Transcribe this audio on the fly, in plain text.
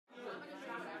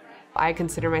I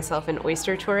consider myself an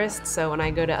oyster tourist, so when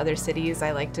I go to other cities,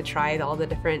 I like to try all the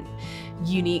different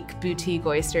unique boutique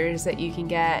oysters that you can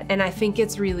get. And I think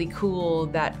it's really cool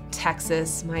that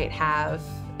Texas might have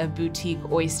a boutique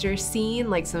oyster scene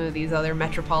like some of these other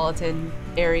metropolitan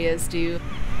areas do.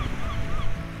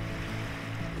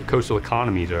 Coastal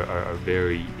economies are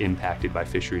very impacted by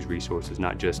fisheries resources,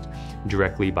 not just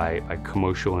directly by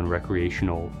commercial and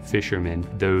recreational fishermen.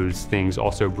 Those things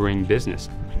also bring business.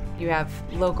 You have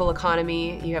local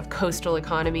economy, you have coastal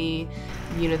economy,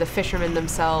 you know, the fishermen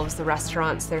themselves, the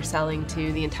restaurants they're selling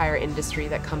to, the entire industry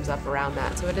that comes up around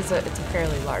that. So it's a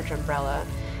fairly large umbrella.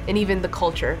 And even the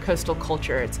culture, coastal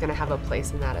culture, it's going to have a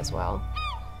place in that as well.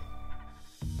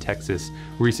 Texas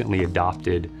recently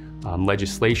adopted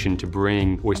legislation to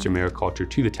bring oyster mariculture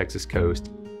to the Texas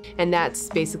coast. And that's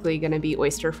basically going to be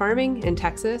oyster farming in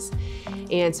Texas.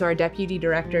 And so our deputy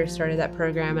director started that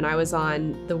program, and I was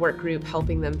on the work group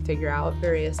helping them figure out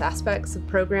various aspects of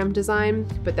program design.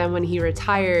 But then when he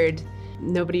retired,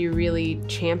 nobody really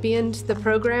championed the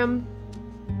program.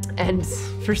 And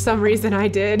for some reason I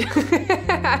did.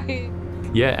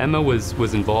 Yeah, Emma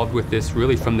was involved with this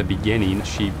really from the beginning.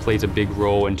 She plays a big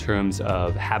role in terms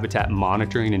of habitat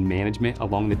monitoring and management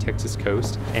along the Texas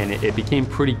coast. And it became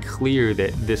pretty clear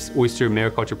that this oyster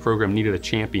mariculture program needed a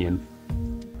champion.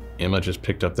 Emma just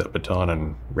picked up that baton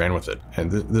and ran with it.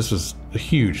 And this was a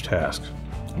huge task.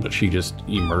 But she just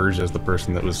emerged as the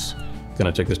person that was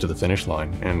gonna take this to the finish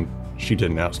line. And she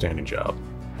did an outstanding job.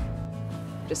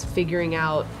 Just figuring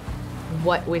out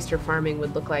what oyster farming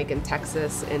would look like in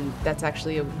Texas, and that's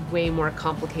actually a way more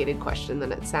complicated question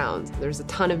than it sounds. There's a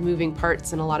ton of moving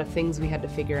parts and a lot of things we had to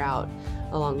figure out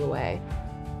along the way.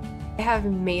 I have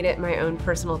made it my own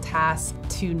personal task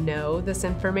to know this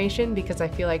information because I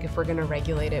feel like if we're going to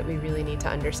regulate it, we really need to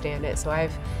understand it. So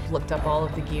I've looked up all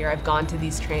of the gear, I've gone to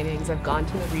these trainings, I've gone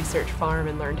to the research farm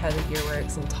and learned how the gear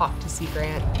works and talked to Sea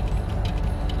Grant.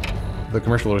 The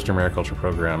commercial oyster mariculture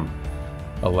program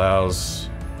allows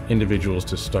individuals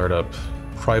to start up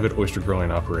private oyster growing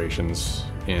operations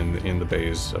in the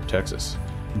bays of Texas.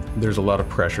 There's a lot of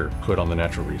pressure put on the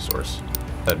natural resource,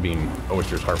 that being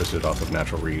oysters harvested off of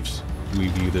natural reefs. We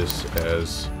view this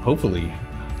as hopefully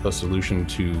a solution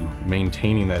to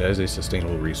maintaining that as a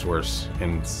sustainable resource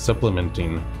and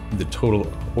supplementing the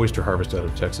total oyster harvest out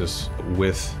of Texas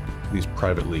with these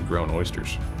privately grown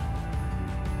oysters.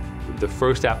 The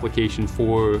first application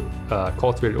for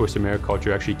cultivated oyster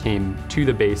mariculture actually came to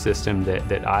the bay system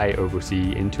that I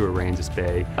oversee into Aransas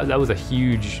Bay. That was a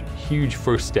huge, huge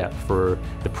first step for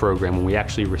the program when we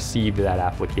actually received that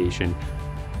application.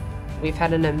 We've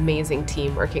had an amazing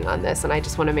team working on this, and I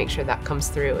just want to make sure that comes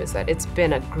through, is that it's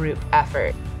been a group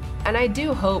effort. And I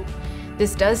do hope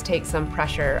this does take some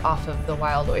pressure off of the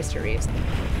wild oyster reefs.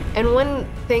 And one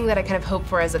thing that I kind of hope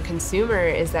for as a consumer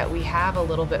is that we have a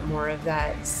little bit more of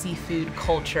that seafood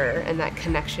culture and that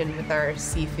connection with our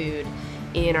seafood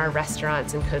in our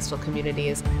restaurants and coastal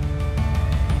communities.